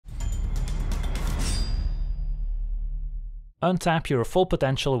Untap your full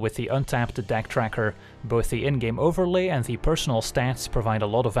potential with the Untapped Deck Tracker. Both the in-game overlay and the personal stats provide a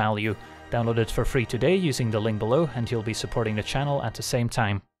lot of value. Download it for free today using the link below and you'll be supporting the channel at the same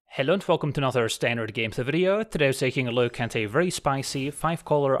time. Hello and welcome to another Standard Games video. Today I'm taking a look at a very spicy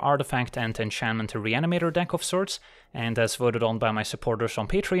 5-color artifact and enchantment reanimator deck of sorts, and as voted on by my supporters on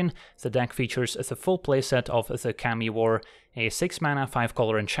Patreon, the deck features the full playset of the Kamigawa, a 6-mana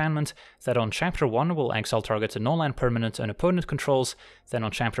 5-color enchantment that on Chapter 1 will exile target non-land permanent an opponent controls, then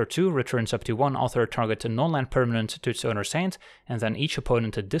on Chapter 2 returns up to one other target non-land permanent to its owner's hand, and then each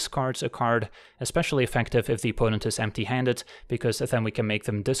opponent discards a card, especially effective if the opponent is empty-handed, because then we can make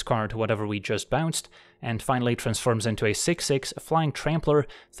them discard whatever we just bounced, and finally transforms into a 6/6 flying trampler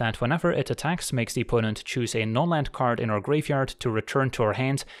that whenever it attacks makes the opponent choose a non-land card in our graveyard to return to our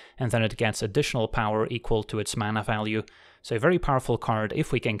hand, and then it gets additional power equal to its mana value. So a very powerful card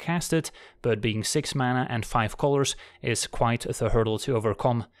if we can cast it, but being 6 mana and 5 colors is quite the hurdle to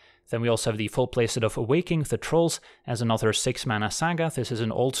overcome. Then we also have the full playset of Awaking the Trolls as another 6-mana saga. This is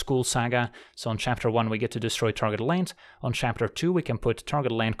an old school saga, so on Chapter 1 we get to destroy target land. On Chapter 2 we can put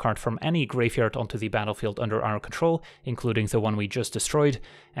target land card from any graveyard onto the battlefield under our control, including the one we just destroyed.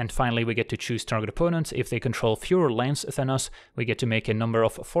 And finally we get to choose target opponent. If they control fewer lands than us, we get to make a number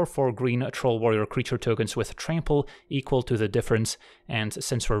of 4/4 green Troll Warrior creature tokens with trample equal to the difference. And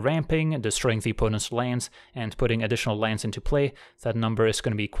since we're ramping, destroying the opponent's lands, and putting additional lands into play, that number is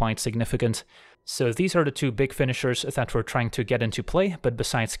going to be quite significant. So these are the two big finishers that we're trying to get into play, but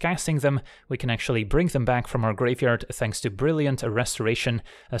besides casting them, we can actually bring them back from our graveyard thanks to Brilliant Restoration,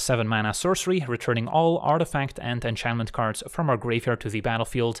 a 7-mana sorcery, returning all artifact and enchantment cards from our graveyard to the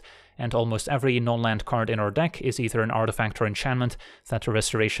battlefield, and almost every non-land card in our deck is either an artifact or enchantment that the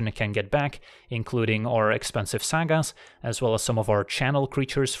Restoration can get back, including our expensive sagas, as well as some of our channel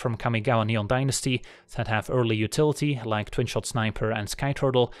creatures from Kamigawa Neon Dynasty that have early utility, like Twin-Shot Sniper and Sky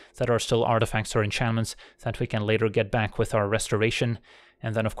Turtle, that are still artifacts or enchantments that we can later get back with our Restoration.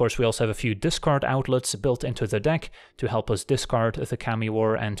 And then of course we also have a few discard outlets built into the deck to help us discard the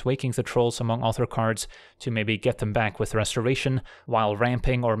Kamigawa and Waking the Trolls among other cards to maybe get them back with Restoration, while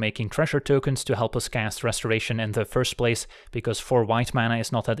ramping or making treasure tokens to help us cast Restoration in the first place, because 4 white mana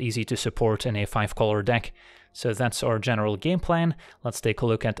is not that easy to support in a 5-color deck. So that's our general game plan. Let's take a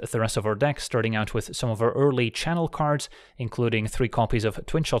look at the rest of our deck, starting out with some of our early channel cards, including 3 copies of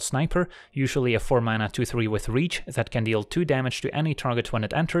Twin-Shot Sniper, usually a 4-mana 2/3 with reach that can deal 2 damage to any target when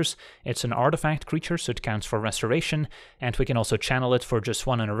it enters. It's an artifact creature, so it counts for Restoration, and we can also channel it for just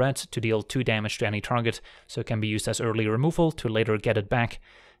 1 and a red to deal 2 damage to any target, so it can be used as early removal to later get it back.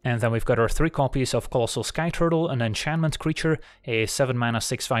 And then we've got our 3 copies of Colossal Sky Turtle, an enchantment creature, a 7-mana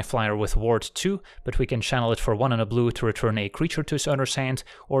 6/5 flyer with Ward 2, but we can channel it for 1 and a blue to return a creature to its owner's hand,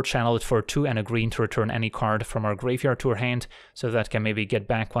 or channel it for 2 and a green to return any card from our graveyard to our hand, so that can maybe get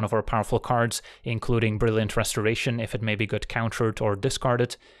back one of our powerful cards, including Brilliant Restoration if it maybe got countered or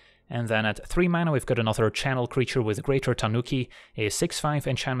discarded. And then at 3 mana we've got another channel creature with Greater Tanuki, a 6/5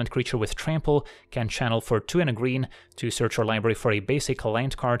 enchantment creature with trample, can channel for 2 and a green to search our library for a basic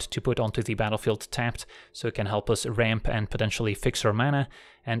land card to put onto the battlefield tapped, so it can help us ramp and potentially fix our mana.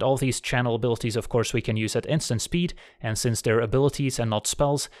 And all these channel abilities of course we can use at instant speed, and since they're abilities and not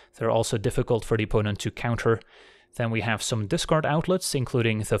spells, they're also difficult for the opponent to counter. Then we have some discard outlets,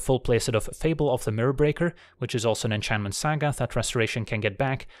 including the full playset of Fable of the Mirrorbreaker, which is also an enchantment saga that Restoration can get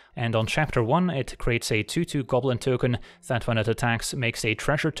back, and on Chapter 1 it creates a 2/2 goblin token that when it attacks makes a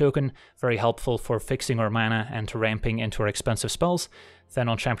treasure token, very helpful for fixing our mana and ramping into our expensive spells. Then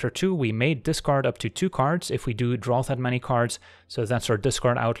on Chapter 2 we may discard up to 2 cards if we do draw that many cards, so that's our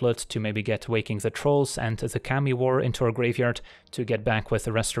discard outlet to maybe get Waking the Trolls and the Kamigawa into our graveyard to get back with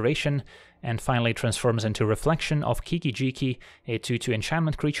the Restoration. And finally transforms into Reflection of Kiki-Jiki, a 2/2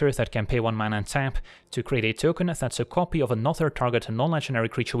 enchantment creature that can pay 1 mana and tap to create a token that's a copy of another target non-legendary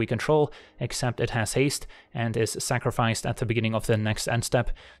creature we control, except it has haste and is sacrificed at the beginning of the next end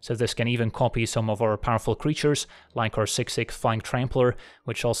step, so this can even copy some of our powerful creatures, like our 6/6 Flying Trampler,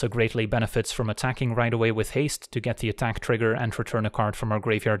 which also greatly benefits from attacking right away with haste to get the attack trigger and return a card from our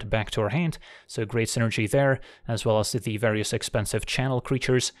graveyard back to our hand, so great synergy there, as well as the various expensive channel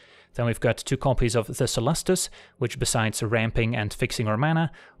creatures. Then we've got 2 copies of the Celestus, which besides ramping and fixing our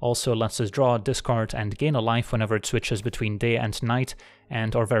mana, also lets us draw, discard, and gain a life whenever it switches between day and night,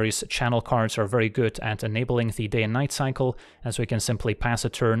 and our various channel cards are very good at enabling the day and night cycle, as we can simply pass a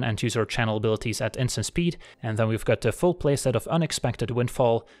turn and use our channel abilities at instant speed. And then we've got the full playset of Unexpected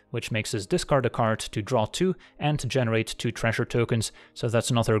Windfall, which makes us discard a card to draw 2 and to generate 2 treasure tokens, so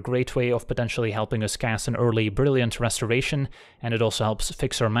that's another great way of potentially helping us cast an early Brilliant Restoration, and it also helps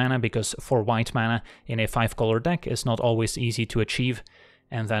fix our mana, because 4 white mana in a 5-color deck is not always easy to achieve.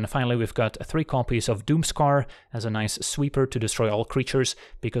 And then finally we've got 3 copies of Doomscar as a nice sweeper to destroy all creatures,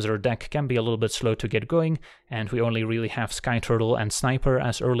 because our deck can be a little bit slow to get going, and we only really have Sky Turtle and Sniper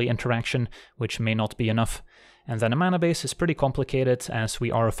as early interaction, which may not be enough. And then a mana base is pretty complicated, as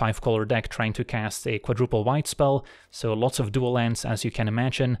we are a 5-color deck trying to cast a quadruple white spell, so lots of dual lands as you can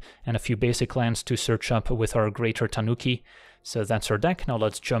imagine, and a few basic lands to search up with our Greater Tanuki. So that's our deck. Now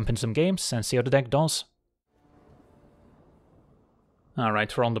let's jump in some games and see how the deck does.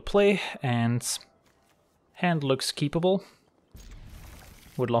 Alright, we're on the play, and hand looks keepable.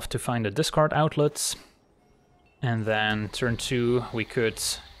 Would love to find a discard outlet. And then turn 2 we could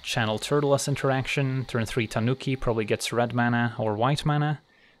channel Turtle as interaction. Turn 3 Tanuki probably gets red mana or white mana.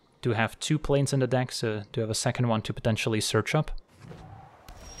 Do have 2 planes in the deck, so do have a second one to potentially search up.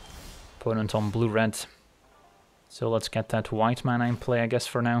 Opponent on blue-red. So let's get that white mana in play, I guess,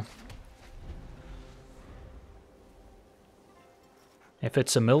 for now. If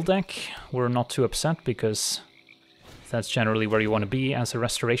it's a mill deck, we're not too upset, because that's generally where you want to be as a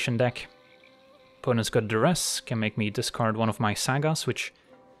restoration deck. Opponent's got Duress, can make me discard one of my sagas, which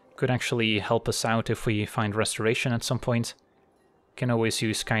could actually help us out if we find restoration at some point. Can always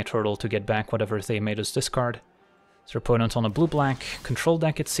use Sky Turtle to get back whatever they made us discard. So opponent on a blue-black control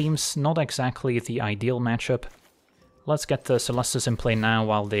deck, it seems, not exactly the ideal matchup. Let's get the Celestus in play now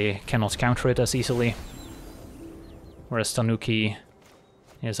while they cannot counter it as easily. Whereas Tanuki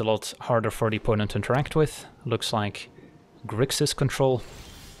is a lot harder for the opponent to interact with. Looks like Grixis control.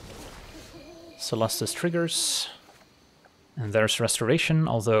 Celestus triggers. And there's Restoration,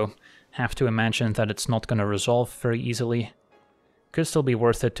 although have to imagine that it's not going to resolve very easily. Could still be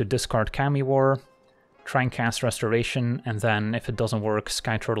worth it to discard Kamigawa, try and cast Restoration, and then if it doesn't work,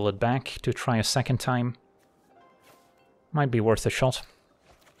 Sky Turtle it back to try a second time. Might be worth a shot.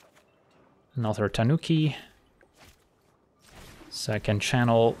 Another Tanuki. So I can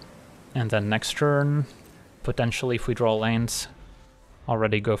channel, and then next turn, potentially if we draw lands,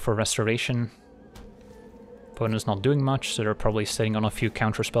 already go for Restoration. Opponent's not doing much, so they're probably sitting on a few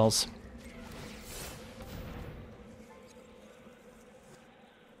counter spells.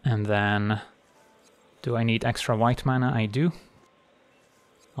 And then, do I need extra white mana? I do.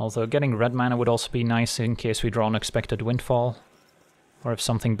 Although getting red mana would also be nice in case we draw Unexpected Windfall, or if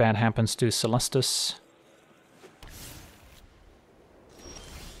something bad happens to Celestus.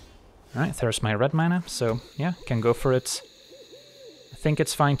 Alright, there's my red mana, so yeah, can go for it. I think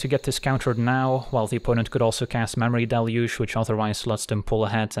it's fine to get this countered now, while the opponent could also cast Memory Deluge, which otherwise lets them pull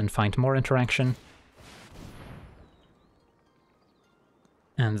ahead and find more interaction.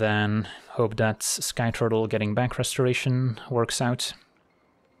 And then hope that Sky Turtle getting back Restoration works out.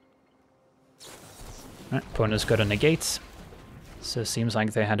 Alright, opponent's got a negate, so it seems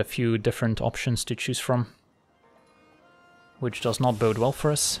like they had a few different options to choose from, which does not bode well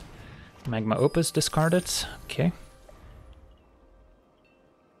for us. Magma Opus discarded, okay.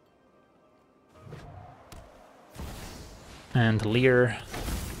 And Leer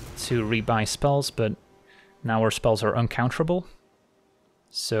to rebuy spells, but now our spells are uncounterable.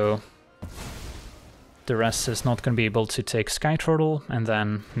 So the rest is not going to be able to take Sky Turtle, and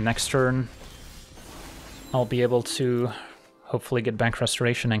then next turn I'll be able to hopefully get back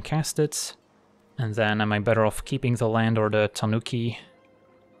Restoration and cast it. And then am I better off keeping the land or the Tanuki?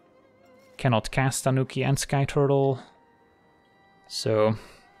 Cannot cast Tanuki and Sky Turtle, so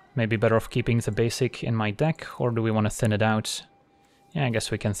maybe better off keeping the basic in my deck, or do we want to thin it out? Yeah, I guess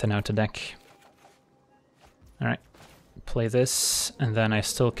we can thin out the deck. Alright, play this, and then I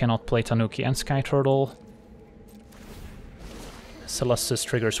still cannot play Tanuki and Sky Turtle. Celestus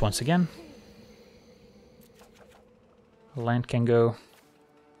triggers once again. Land can go.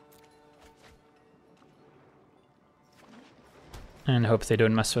 And hope they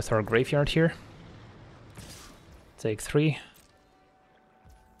don't mess with our graveyard here. Take 3.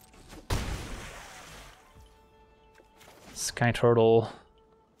 Sky Turtle,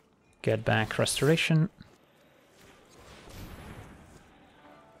 get back Restoration.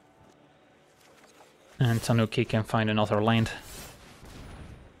 And Tanuki can find another land.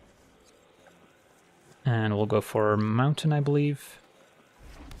 And we'll go for Mountain, I believe.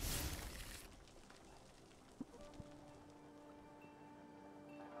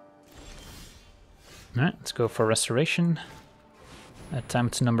 Alright, let's go for Restoration.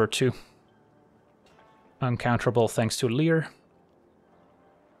 Attempt number 2. Uncounterable thanks to Leer.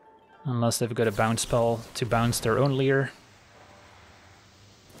 Unless they've got a bounce spell to bounce their own Leer.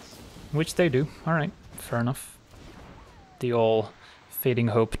 Which they do. Alright, fair enough. The old Fading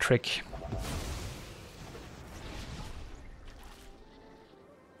Hope trick.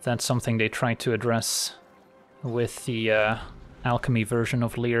 That's something they tried to address with the alchemy version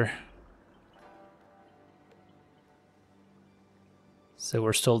of Leer. So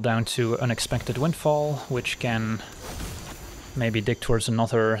we're still down to Unexpected Windfall, which can maybe dig towards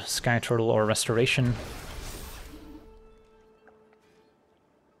another Sky Turtle or Restoration.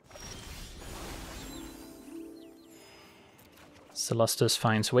 Celestus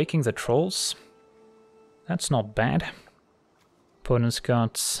finds Waking the Trolls. That's not bad. Opponent's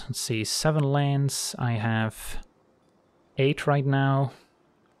got, let's see, 7 lands. I have 8 right now.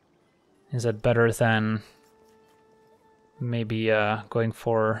 Is that better than maybe going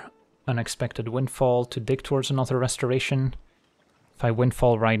for Unexpected Windfall to dig towards another Restoration? If I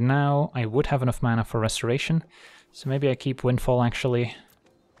Windfall right now, I would have enough mana for Restoration. So maybe I keep Windfall actually.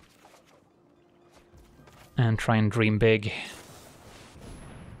 And try and dream big.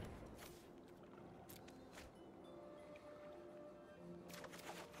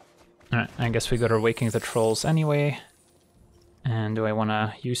 Alright, I guess we got our Waking the Trolls anyway. And do I want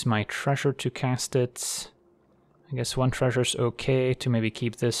to use my treasure to cast it? I guess 1 treasure's okay to maybe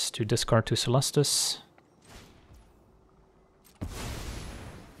keep this to discard to Celestus.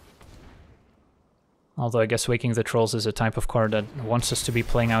 Although I guess Waking the Trolls is a type of card that wants us to be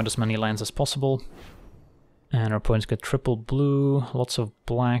playing out as many lands as possible. And our opponents get triple blue, lots of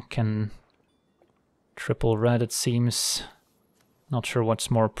black and triple red it seems. Not sure what's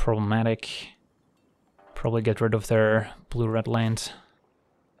more problematic. Probably get rid of their blue-red land.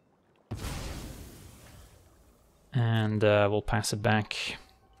 And we'll pass it back.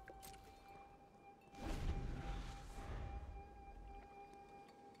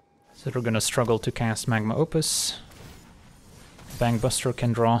 So they're gonna struggle to cast Magma Opus. Bankbuster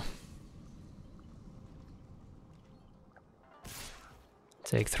can draw.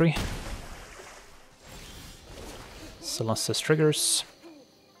 Take 3. Celestus triggers.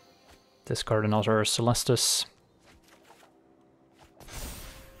 Discard another Celestus.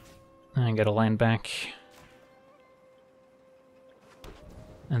 And get a land back.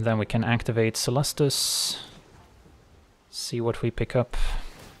 And then we can activate Celestus. See what we pick up.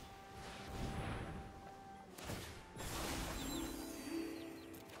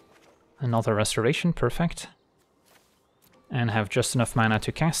 Another Restoration, perfect. And have just enough mana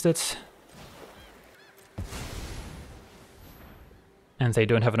to cast it. And they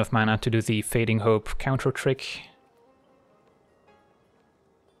don't have enough mana to do the Fading Hope counter trick.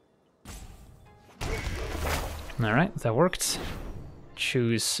 Alright, that worked.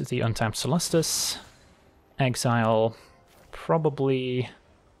 Choose the untapped Celestus. Exile probably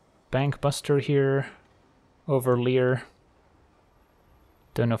Bankbuster here over Leer.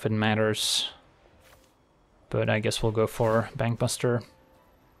 Don't know if it matters, but I guess we'll go for Bankbuster.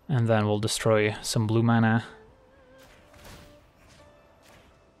 And then we'll destroy some blue mana.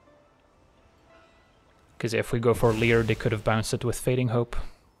 Because if we go for Leer, they could have bounced it with Fading Hope.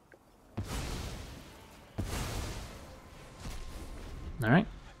 Alright.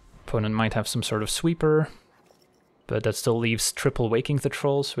 Opponent might have some sort of sweeper, but that still leaves triple Waking the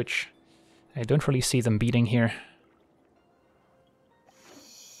Trolls, which I don't really see them beating here.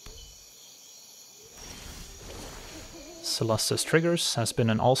 Celestus triggers, has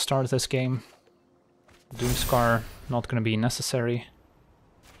been an all-star this game. Doomscar, not going to be necessary.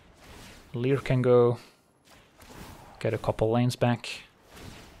 Leer can go. Get a couple lanes back.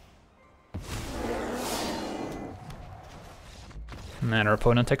 And our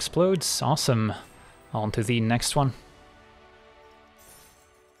opponent explodes. Awesome. On to the next one.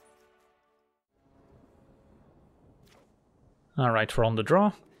 Alright, we're on the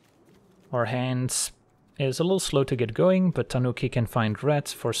draw. Our hand is a little slow to get going, but Tanuki can find red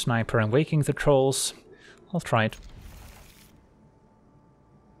for Sniper and Waking the Trolls. I'll try it.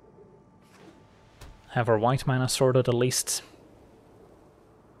 Have our white mana sorted at least.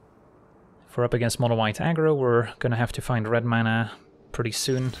 If we're up against mono-white aggro, we're gonna have to find red mana pretty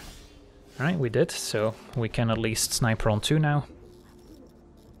soon. Alright, we did, so we can at least Sniper on 2 now.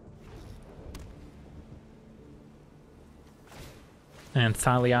 And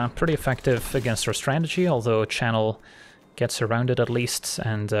Thalia, pretty effective against our strategy, although Channel gets around it at least,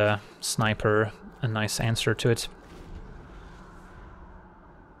 and Sniper, a nice answer to it.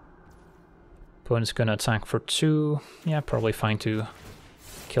 Opponent's gonna attack for 2. Yeah, probably fine to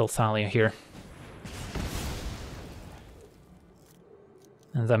kill Thalia here.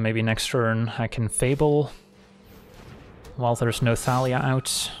 And then maybe next turn I can Fable, while there's no Thalia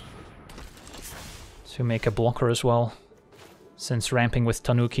out, to make a blocker as well, since ramping with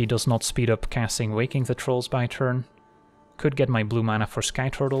Tanuki does not speed up casting Waking the Trolls by turn. Could get my blue mana for Sky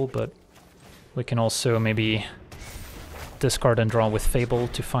Turtle, but we can also maybe discard and draw with Fable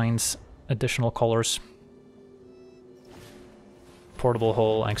to find additional colors. Portable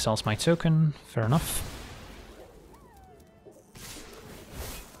Hole exiles my token, fair enough.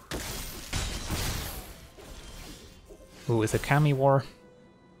 Ooh, with a Kami War.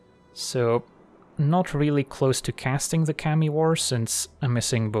 So, not really close to casting the Kami War, since I'm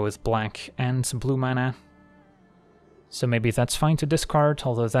missing both black and blue mana. So maybe that's fine to discard,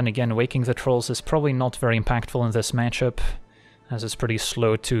 although then again Waking the Trolls is probably not very impactful in this matchup, as it's pretty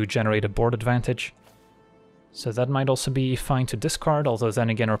slow to generate a board advantage. So that might also be fine to discard, although then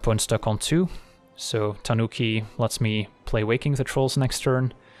again our opponent's stuck on 2. So Tanuki lets me play Waking the Trolls next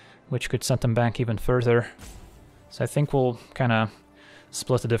turn, which could set them back even further. So I think we'll kind of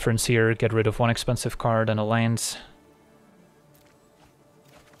split the difference here, get rid of one expensive card and a land.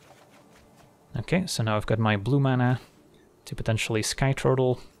 Okay, so now I've got my blue mana to potentially Sky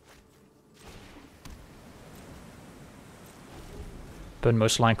Turtle. But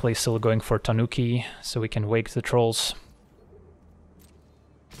most likely still going for Tanuki, so we can Wake the Trolls.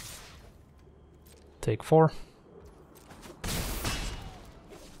 Take 4.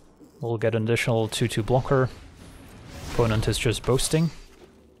 We'll get an additional 2/2 blocker. Opponent is just boasting,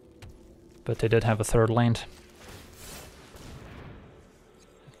 but they did have a third land.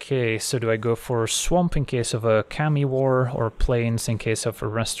 Okay, so do I go for Swamp in case of a Kami War, or Plains in case of a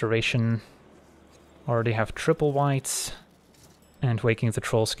Restoration? Already have triple whites, and Waking the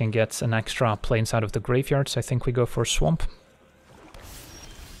Trolls can get an extra Plains out of the graveyard, so I think we go for Swamp.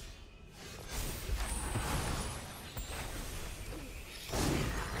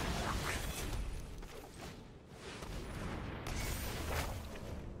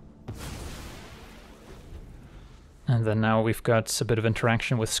 And then now we've got a bit of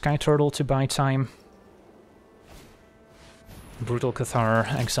interaction with Sky Turtle to buy time. Brutal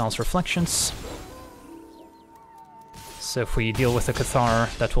Cathar exiles Reflections. So if we deal with the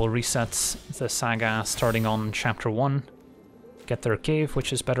Cathar, that will reset the saga starting on Chapter 1. Get their cave,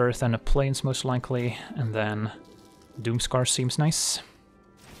 which is better than a Plains most likely, and then Doomscar seems nice.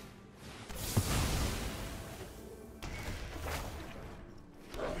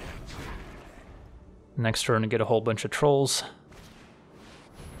 Next turn, get a whole bunch of trolls.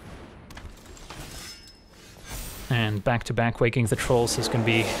 And back-to-back Waking the Trolls is going to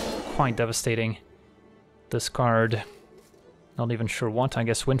be quite devastating. Discard. Not even sure what. I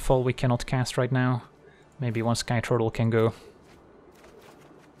guess Windfall we cannot cast right now. Maybe one Sky Turtle can go.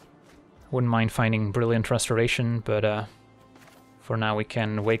 Wouldn't mind finding Brilliant Restoration, but for now we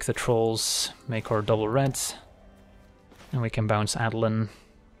can Wake the Trolls, make our double reds, and we can bounce Adeline.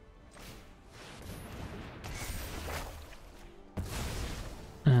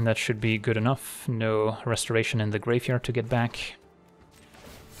 And that should be good enough. No Restoration in the graveyard to get back.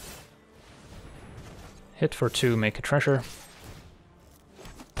 Hit for 2, make a treasure.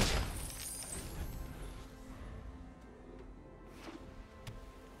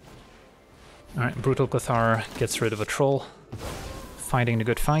 Alright, Brutal Cathar gets rid of a troll. Fighting the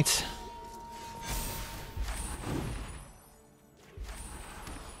good fight.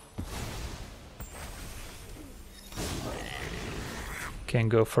 Can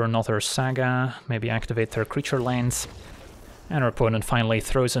go for another saga, maybe activate their creature lands. And our opponent finally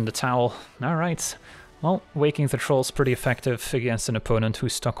throws in the towel. Alright, well, Waking the Troll's pretty effective against an opponent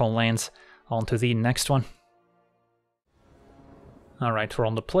who's stuck on lands. On to the next one. Alright, we're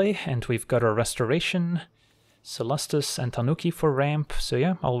on the play, and we've got our Restoration, Celestus and Tanuki for ramp. So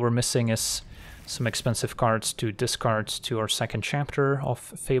yeah, all we're missing is some expensive cards to discard to our second chapter of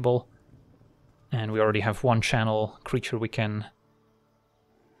Fable. And we already have one channel creature we can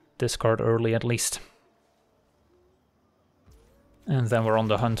discard early at least. And then we're on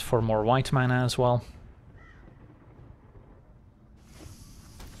the hunt for more white mana as well.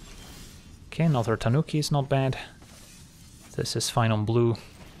 Okay, another Tanuki is not bad. This is fine on blue.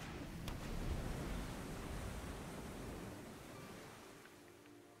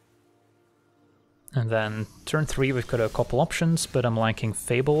 And then turn 3 we've got a couple options, but I'm liking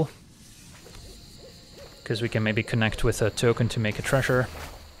Fable, because we can maybe connect with a token to make a treasure.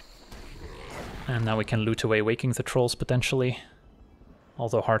 And now we can loot away Waking the Trolls potentially,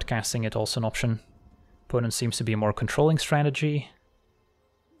 although hard casting it also an option. Opponent seems to be a more controlling strategy,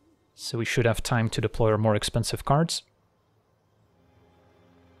 so we should have time to deploy our more expensive cards.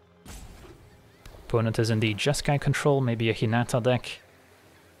 Opponent is indeed Jeskai control, maybe a Hinata deck.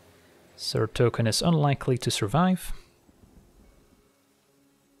 So our token is unlikely to survive.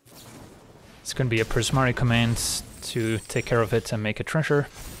 It's going to be a Prismari command to take care of it and make a treasure.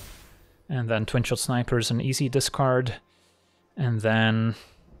 And then Twin Shot Sniper is an easy discard. And then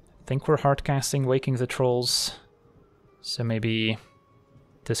I think we're hardcasting Waking the Trolls. So maybe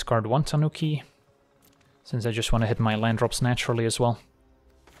discard one Tanuki, since I just want to hit my land drops naturally as well.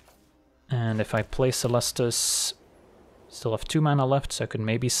 And if I play Celestus, still have 2 mana left, so I could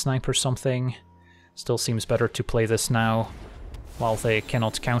maybe Sniper something. Still seems better to play this now, while they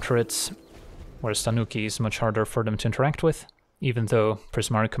cannot counter it. Whereas Tanuki is much harder for them to interact with, even though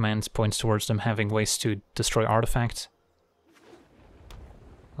Prismari Command points towards them having ways to destroy artifacts.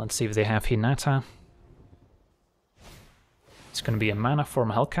 Let's see if they have Hinata. It's going to be a mana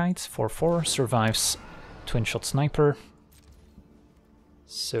form Hellkite, 4/4, survives Twin Shot Sniper.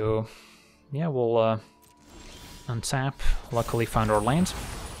 So, yeah, we'll untap. Luckily found our land.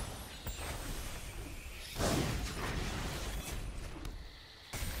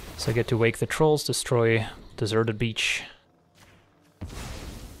 So I get to Wake the Trolls, destroy Deserted Beach.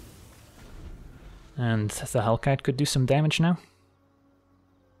 And the Hellkite could do some damage now.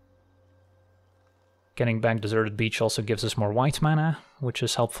 Getting back Deserted Beach also gives us more white mana, which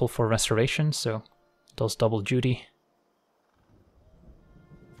is helpful for restoration, so it does double duty.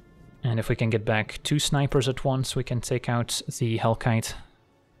 And if we can get back 2 snipers at once, we can take out the Hellkite.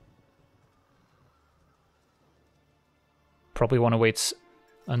 Probably want to wait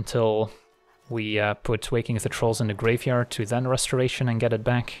until we put Waking of the Trolls in the graveyard to then restoration and get it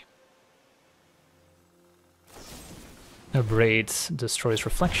back. Abrade destroys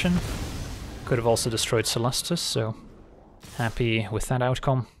Reflection. Could have also destroyed Celestus, so happy with that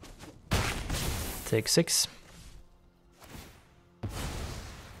outcome. Take 6.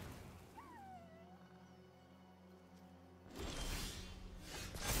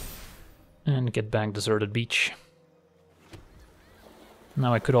 And get back Deserted Beach.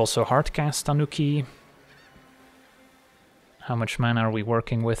 Now I could also hardcast Tanuki. How much mana are we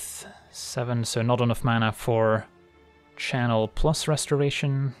working with? 7, so not enough mana for Channel plus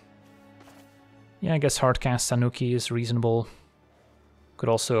Restoration. Yeah, I guess hardcast Tanuki is reasonable. Could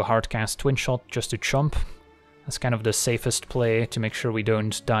also hardcast Twin Shot just to chump. That's kind of the safest play to make sure we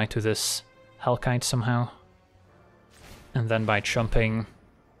don't die to this Hellkite somehow. And then by chumping,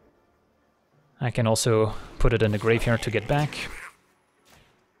 I can also put it in the graveyard to get back.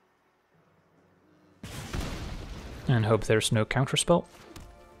 And hope there's no counterspell.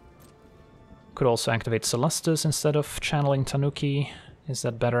 Could also activate Celestus instead of channeling Tanuki. Is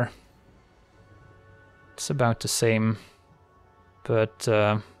that better? It's about the same, but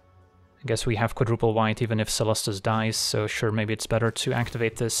I guess we have quadruple white even if Celestus dies, so sure, maybe it's better to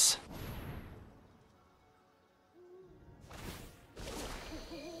activate this.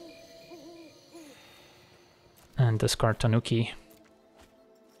 And discard Tanuki.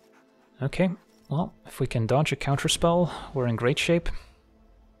 Okay, well, if we can dodge a counterspell, we're in great shape.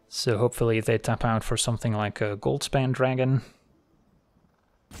 So hopefully they tap out for something like a Goldspan Dragon.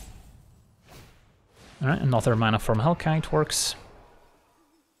 Alright, another mana from Hellkite works.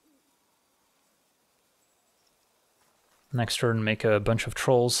 Next turn, make a bunch of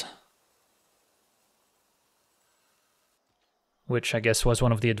trolls. Which I guess was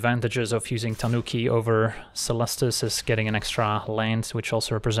one of the advantages of using Tanuki over Celestus, is getting an extra land, which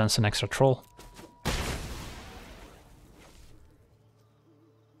also represents an extra troll.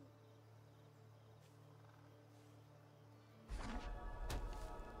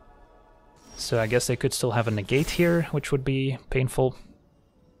 So I guess they could still have a negate here, which would be painful.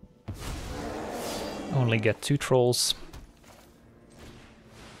 Only get 2 trolls.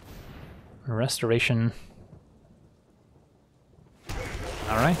 Restoration.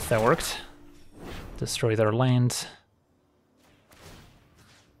 Alright, that worked. Destroy their land.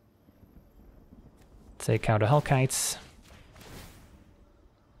 Take out the Hellkites.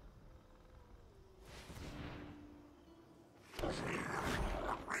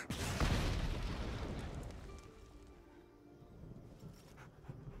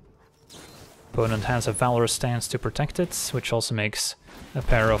 Opponent has a Valorous Stance to protect it, which also makes a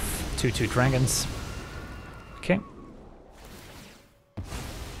pair of 2/2 dragons. Okay.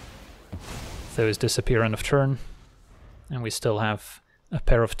 Those disappear end of turn, and we still have a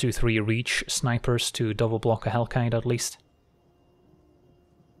pair of 2/3 reach snipers to double block a Hellkite at least.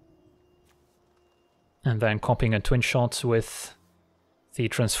 And then copying a Twin Shot with the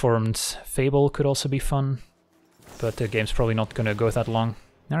transformed Fable could also be fun, but the game's probably not going to go that long.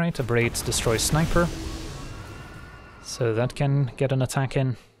 Alright, Abrade destroys Sniper, so that can get an attack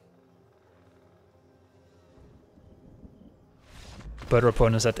in. but our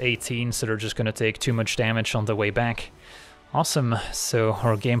opponent's at 18, so they're just going to take too much damage on the way back. Awesome, so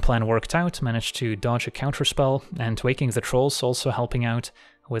our game plan worked out, managed to dodge a counterspell, and Waking the Trolls also helping out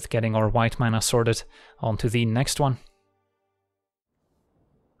with getting our white mana sorted. On to the next one.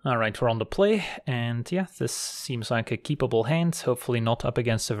 Alright, we're on the play, and yeah, this seems like a keepable hand, hopefully not up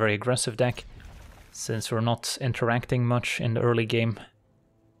against a very aggressive deck, since we're not interacting much in the early game.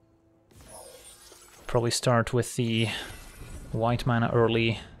 Probably start with the white mana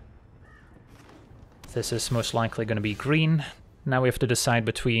early. This is most likely going to be green. Now we have to decide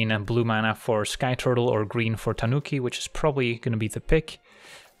between blue mana for Sky Turtle or green for Tanuki, which is probably going to be the pick,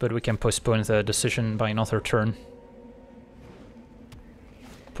 but we can postpone the decision by another turn.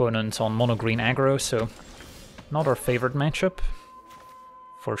 Opponent on mono green aggro, so not our favorite matchup,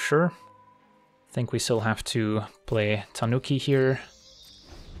 for sure. I think we still have to play Tanuki here,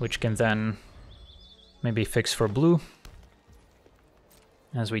 which can then maybe fix for blue,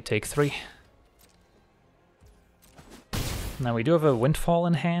 as we take 3. Now we do have a Windfall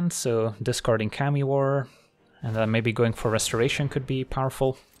in hand, so discarding Kamigawa, and then maybe going for Restoration could be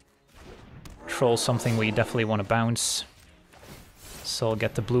powerful. Troll something we definitely want to bounce. So I'll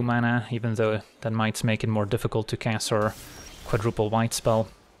get the blue mana, even though that might make it more difficult to cast our quadruple white spell.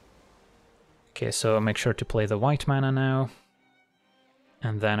 Okay, so make sure to play the white mana now.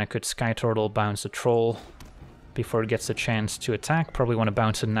 And then I could Sky Turtle bounce the Troll before it gets a chance to attack. Probably want to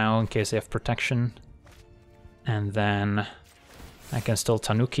bounce it now in case they have protection. And then I can still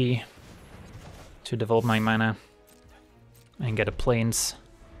Tanuki to develop my mana and get a Plains.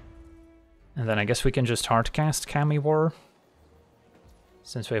 And then I guess we can just hardcast Kamigawa,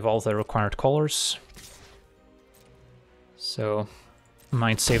 since we have all the required colors. So,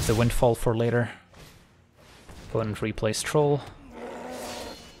 might save the Windfall for later. Opponent replace Troll.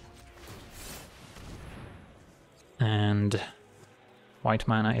 And white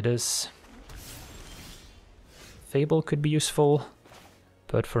mana it is. Fable could be useful,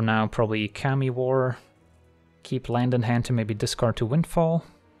 but for now probably Kamigawa. Keep land in hand to maybe discard to Windfall.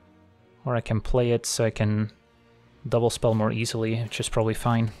 Or I can play it so I can double spell more easily, which is probably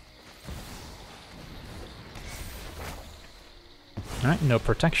fine. Alright, no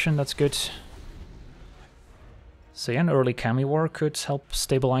protection, that's good. So yeah, an early Kamigawa could help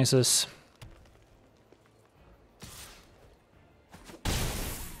stabilize us.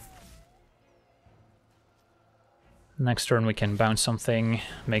 Next turn we can bounce something,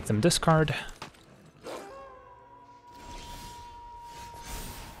 make them discard.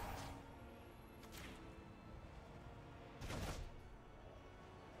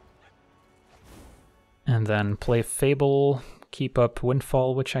 And then play Fable, keep up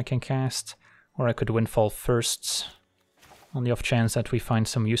Windfall, which I can cast, or I could Windfall first, on the off chance that we find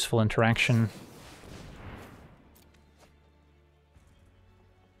some useful interaction.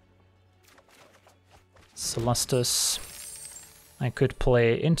 Celestus. I could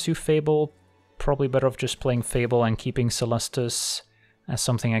play into Fable, probably better off just playing Fable and keeping Celestus as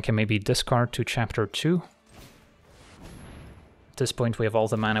something I can maybe discard to Chapter 2. At this point we have all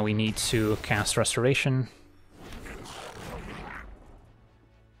the mana we need to cast Restoration.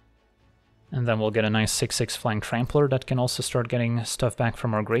 And then we'll get a nice 6/6 Flying Trampler that can also start getting stuff back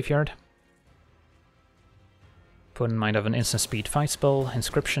from our graveyard. Opponent might have an instant speed fight spell,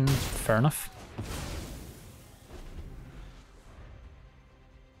 Inscription, fair enough.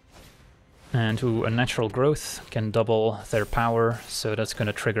 And ooh, a Natural Growth can double their power, so that's going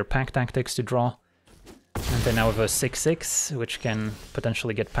to trigger Pack Tactics to draw. And they now have a 6/6, which can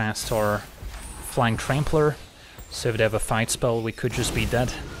potentially get past our Flying Trampler. So if they have a fight spell, we could just be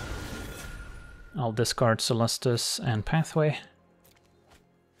dead. I'll discard Celestus and Pathway.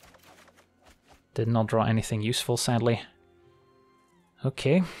 Did not draw anything useful, sadly.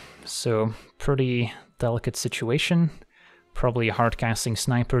 Okay, so pretty delicate situation. Probably a hard-casting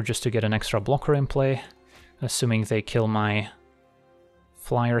Sniper just to get an extra blocker in play, assuming they kill my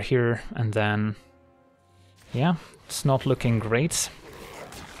flyer here, and then... yeah, it's not looking great.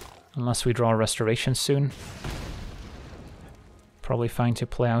 Unless we draw a Restoration soon. Probably fine to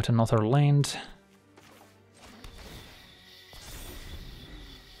play out another land.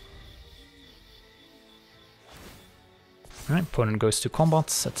 Alright, opponent goes to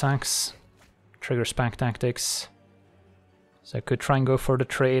combat, attacks, triggers Pack Tactics. So I could try and go for the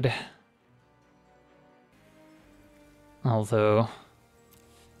trade. Although...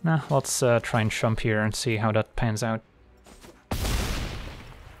 nah, let's try and jump here and see how that pans out.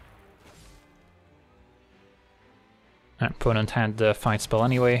 Opponent had the fight spell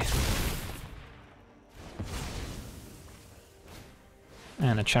anyway.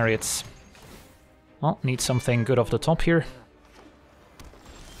 And a Chariots. Well, need something good off the top here.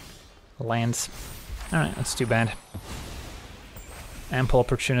 lands. Alright, that's too bad. Ample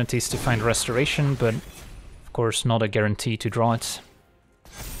opportunities to find restoration, but of course not a guarantee to draw it.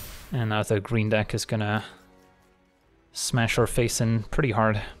 And now the green deck is gonna smash our face in pretty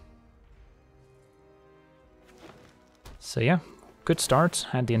hard. So yeah, good start,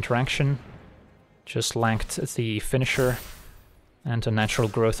 had the interaction, just lacked the finisher, and the natural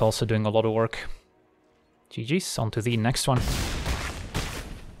growth also doing a lot of work. GG's, on to the next one.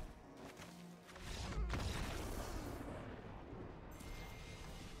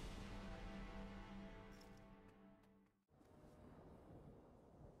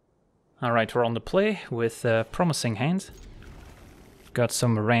 Alright, we're on the play with a promising hand. Got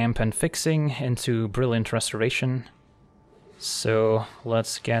some ramp and fixing into brilliant restoration. So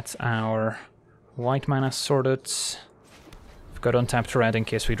let's get our white mana sorted. We've got untapped red in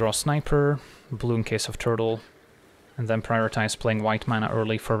case we draw sniper, blue in case of turtle, and then prioritize playing white mana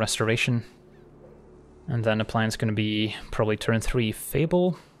early for restoration. And then the plan's gonna be probably turn 3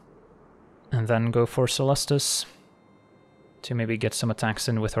 Fable, and then go for Celestus to maybe get some attacks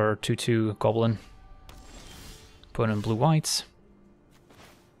in with our 2/2 Goblin. Opponent blue-white.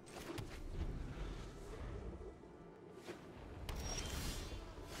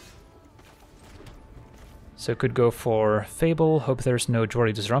 So could go for Fable, hope there's no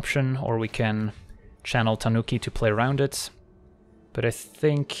Jwari Disruption, or we can channel Tanuki to play around it. But I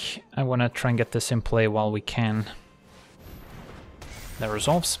think I want to try and get this in play while we can. That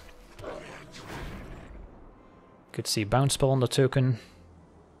resolves. Could see Bounce Spell on the token.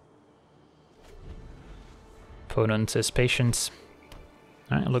 Opponent is patient.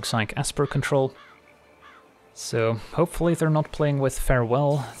 Alright, it looks like Esper control. So hopefully they're not playing with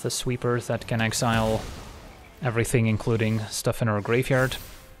Farewell, the sweeper that can exile everything including stuff in our graveyard,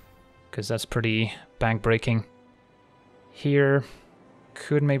 because that's pretty backbreaking. Here,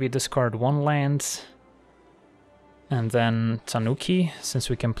 could maybe discard one land, and then Tanuki, since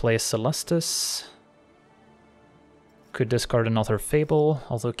we can play Celestus. Could discard another Fable,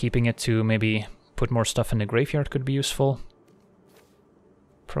 although keeping it to maybe put more stuff in the graveyard could be useful.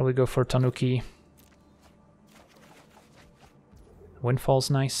 Probably go for Tanuki. Windfall's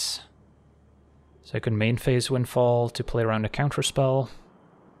nice. So I could main phase Windfall to play around a counterspell.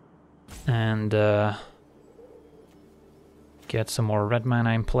 And get some more red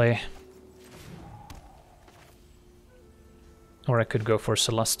mana in play. Or I could go for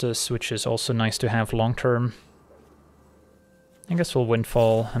Celestus, which is also nice to have long term. I guess we'll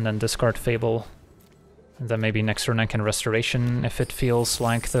Windfall and then discard Fable. And then maybe next turn I can Restoration if it feels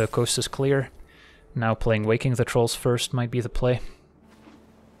like the coast is clear. Now playing Waking the Trolls first might be the play.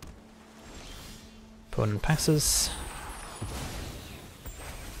 Opponent passes.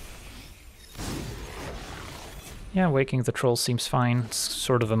 Yeah, Waking the Trolls seems fine. It's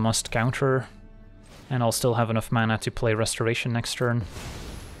sort of a must counter. And I'll still have enough mana to play Restoration next turn.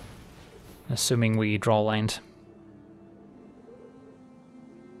 Assuming we draw land.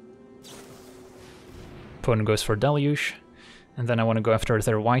 Opponent goes for Deluge, and then I want to go after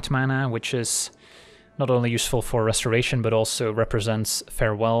their white mana, which is not only useful for restoration, but also represents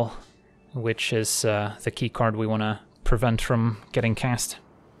Farewell, which is the key card we want to prevent from getting cast.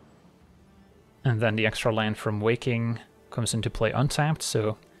 And then the extra land from Waking comes into play untapped,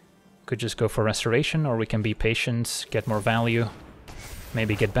 so could just go for restoration, or we can be patient, get more value,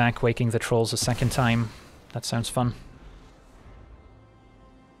 maybe get back Waking the Trolls a second time. That sounds fun.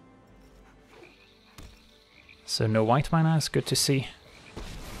 So no white mana is good to see.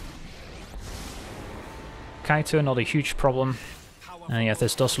 Kaito, not a huge problem. And yeah,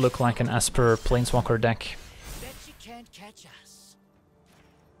 this does look like an Esper Planeswalker deck.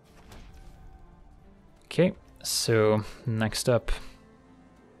 Okay, so next up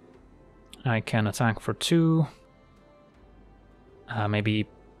I can attack for 2. Maybe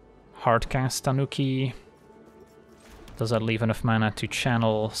hardcast Tanuki. Does that leave enough mana to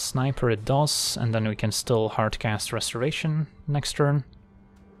channel Sniper? It does, and then we can still hardcast Restoration next turn.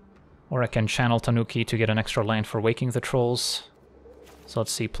 Or I can channel Tanuki to get an extra land for Waking the Trolls. So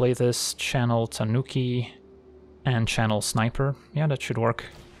let's see, play this, channel Tanuki, and channel Sniper. Yeah, that should work.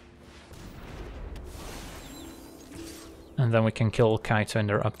 And then we can kill Kaito in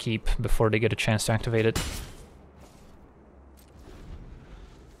their upkeep before they get a chance to activate it.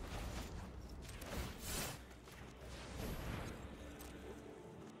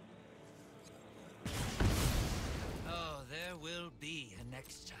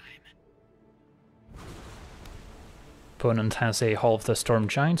 Opponent has a Hall of the Storm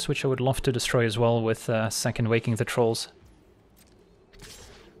Giants, which I would love to destroy as well with second Waking the Trolls.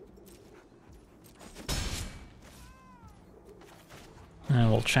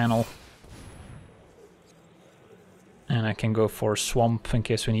 And we'll channel. And I can go for Swamp in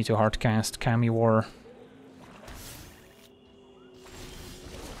case we need to hardcast Kamigawa.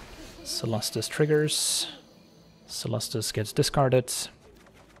 Celestus triggers. Celestus gets discarded.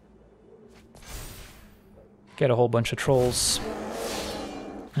 Get a whole bunch of trolls.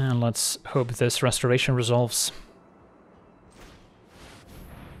 And let's hope this restoration resolves.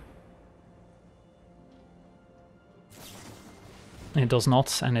 It does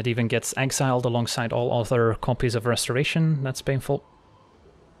not, and it even gets exiled alongside all other copies of restoration. That's painful.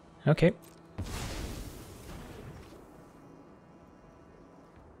 Okay.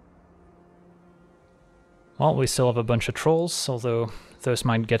 Well, we still have a bunch of trolls, although those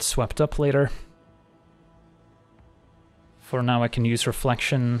might get swept up later. For now I can use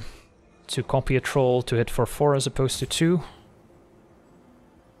Reflection to copy a troll to hit for 4 as opposed to 2.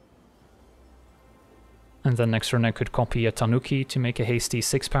 And then next turn I could copy a Tanuki to make a hasty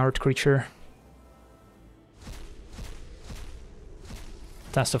 6-powered creature.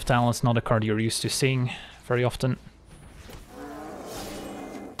 Test of Talents, not a card you're used to seeing very often.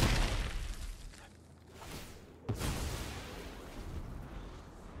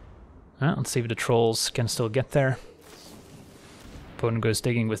 Well, let's see if the trolls can still get there. Opponent goes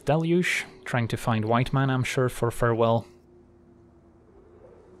digging with Deluge, trying to find white mana, I'm sure, for Farewell.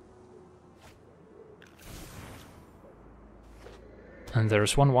 And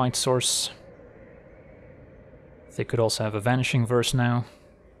there's one white source. They could also have a Vanishing Verse now.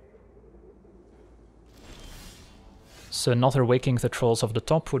 So another Waking the Trolls off the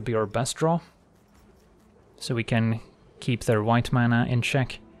top would be our best draw. So we can keep their white mana in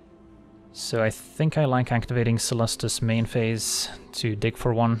check. So I think I like activating Celestus main phase to dig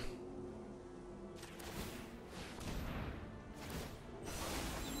for 1.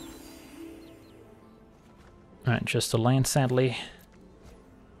 Alright, just a land sadly.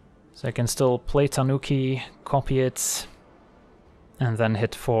 So I can still play Tanuki, copy it, and then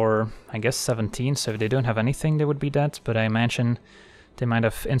hit for, I guess, 17. So if they don't have anything, they would be dead, but I imagine they might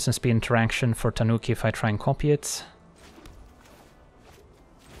have instant speed interaction for Tanuki if I try and copy it.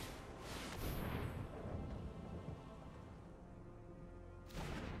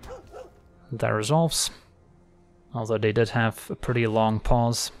 That resolves, although they did have a pretty long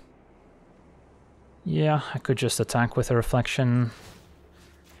pause. Yeah, I could just attack with a Reflection.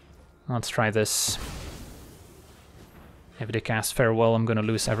 Let's try this. If they cast Farewell, I'm gonna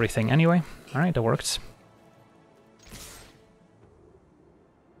lose everything anyway. Alright, that worked.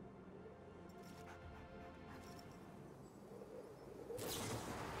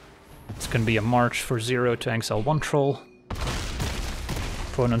 It's gonna be a march for 0 to exile 1 troll.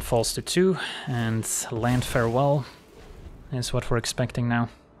 Opponent falls to 2, and land Farewell is what we're expecting now.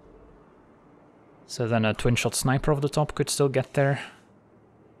 So then a twin-shot sniper off the top could still get there.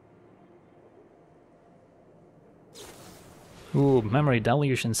 Ooh, Memory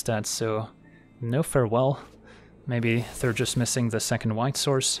Deluge instead, so no Farewell. Maybe they're just missing the second white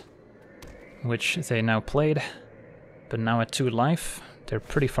source, which they now played. But now at 2 life, they're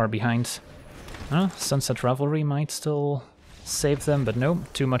pretty far behind. Sunset Revelry might still save them, but no,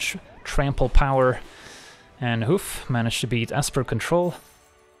 too much trample power. And Hoof managed to beat Esper Control,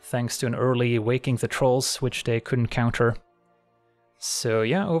 thanks to an early Waking the Trolls, which they couldn't counter. So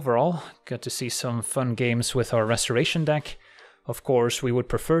yeah, overall, got to see some fun games with our Restoration deck. Of course, we would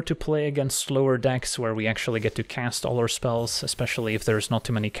prefer to play against slower decks where we actually get to cast all our spells, especially if there's not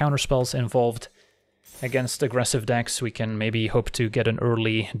too many counterspells involved. Against aggressive decks, we can maybe hope to get an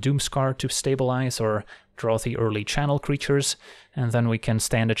early Doomscar to stabilize or draw the early channel creatures, and then we can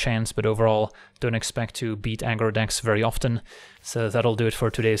stand a chance, but overall, don't expect to beat aggro decks very often. So that'll do it for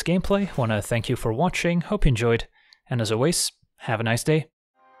today's gameplay. Wanna thank you for watching, hope you enjoyed, and as always, have a nice day.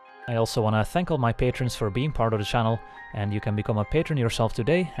 I also want to thank all my patrons for being part of the channel, and you can become a patron yourself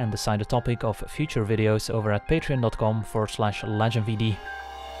today and decide the topic of future videos over at patreon.com/LegenVD.